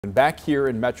And back here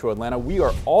in Metro Atlanta, we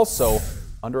are also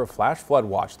under a flash flood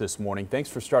watch this morning. Thanks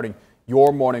for starting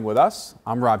your morning with us.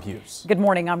 I'm Rob Hughes. Good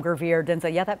morning. I'm Gervier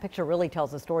Denza. Yeah, that picture really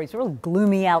tells the story. It's really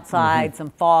gloomy outside, some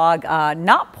fog,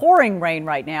 not pouring rain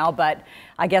right now, but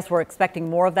I guess we're expecting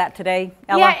more of that today.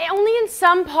 Ella? Yeah, only in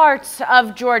some parts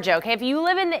of Georgia. Okay, if you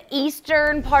live in the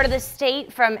eastern part of the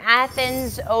state, from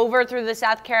Athens over through the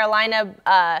South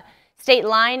Carolina state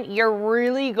line, you're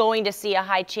really going to see a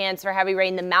high chance for heavy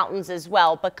rain in the mountains as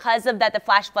well. Because of that, the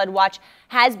flash flood watch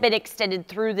has been extended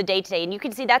through the day today. And you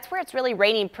can see that's where it's really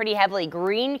raining pretty heavily.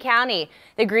 Greene County,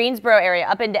 the Greensboro area,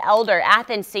 up into Elder,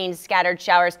 Athens seeing scattered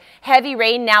showers. Heavy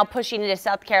rain now pushing into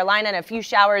South Carolina and a few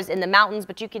showers in the mountains.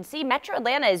 But you can see Metro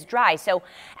Atlanta is dry. So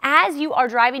as you are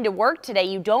driving to work today,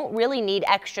 you don't really need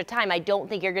extra time. I don't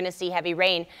think you're going to see heavy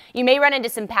rain. You may run into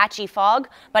some patchy fog,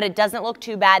 but it doesn't look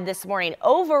too bad this morning.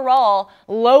 Overall,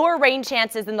 lower rain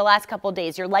chances than the last couple of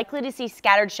days. You're likely to see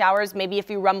scattered showers, maybe a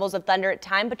few rumbles of thunder at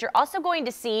time, but you're also going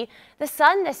to see the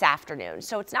sun this afternoon.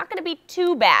 So it's not going to be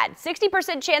too bad.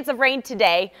 60% chance of rain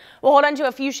today. We'll hold on to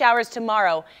a few showers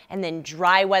tomorrow, and then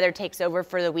dry weather takes over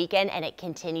for the weekend, and it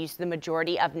continues the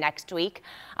majority of next week.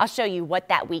 I'll show you what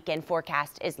that weekend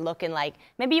forecast is looking like.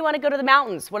 Maybe you want to go to the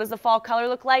mountains. What does the fall color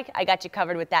look like? I got you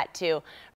covered with that too.